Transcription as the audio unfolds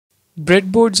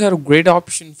Breadboards are a great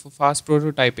option for fast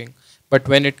prototyping, but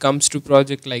when it comes to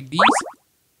projects like these,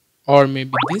 or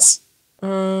maybe this,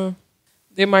 uh,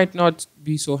 they might not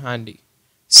be so handy.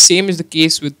 Same is the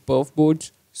case with perf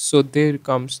boards, so there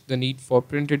comes the need for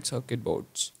printed circuit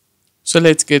boards. So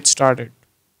let's get started.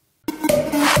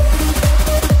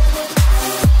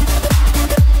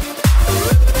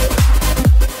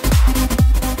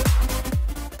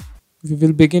 We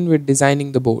will begin with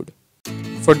designing the board.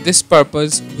 For this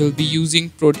purpose, we'll be using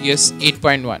Proteus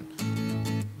 8.1.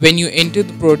 When you enter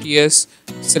the Proteus,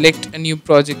 select a new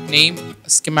project name, a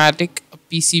schematic, a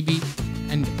PCB,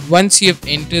 and once you have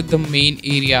entered the main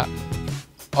area,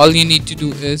 all you need to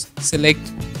do is select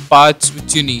parts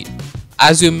which you need.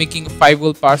 As we're making a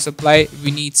 5V power supply, we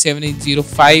need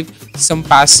 7805, some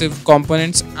passive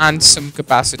components, and some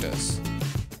capacitors.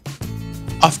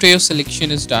 After your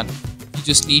selection is done, you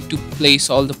just need to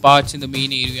place all the parts in the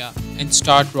main area and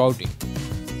start routing.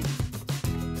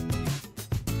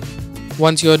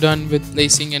 Once you're done with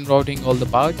placing and routing all the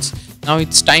parts, now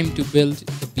it's time to build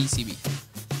the PCB.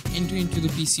 Enter into the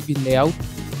PCB layout,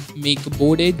 make a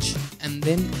board edge, and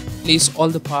then place all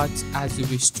the parts as you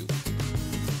wish to.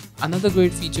 Another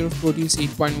great feature of Proteus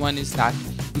 8.1 is that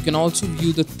you can also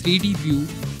view the 3D view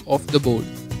of the board,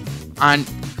 and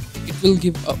it will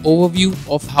give an overview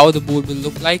of how the board will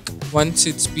look like once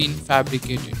it's been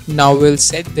fabricated. Now we'll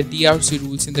set the DRC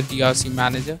rules in the DRC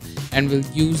manager and we'll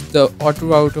use the auto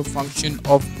router function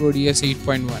of Proteus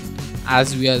 8.1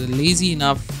 as we are lazy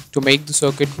enough to make the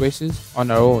circuit traces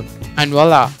on our own. And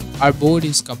voila, our board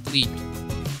is complete.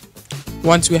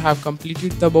 Once we have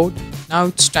completed the board, now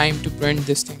it's time to print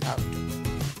this thing out.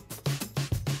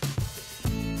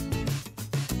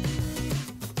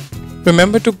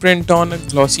 Remember to print on a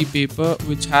glossy paper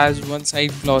which has one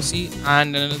side glossy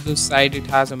and another side it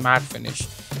has a matte finish.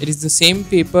 It is the same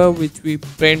paper which we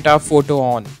print our photo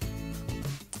on.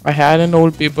 I had an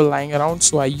old paper lying around,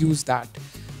 so I used that.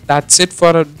 That's it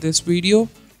for this video.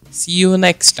 See you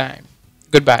next time.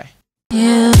 Goodbye.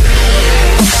 Yeah.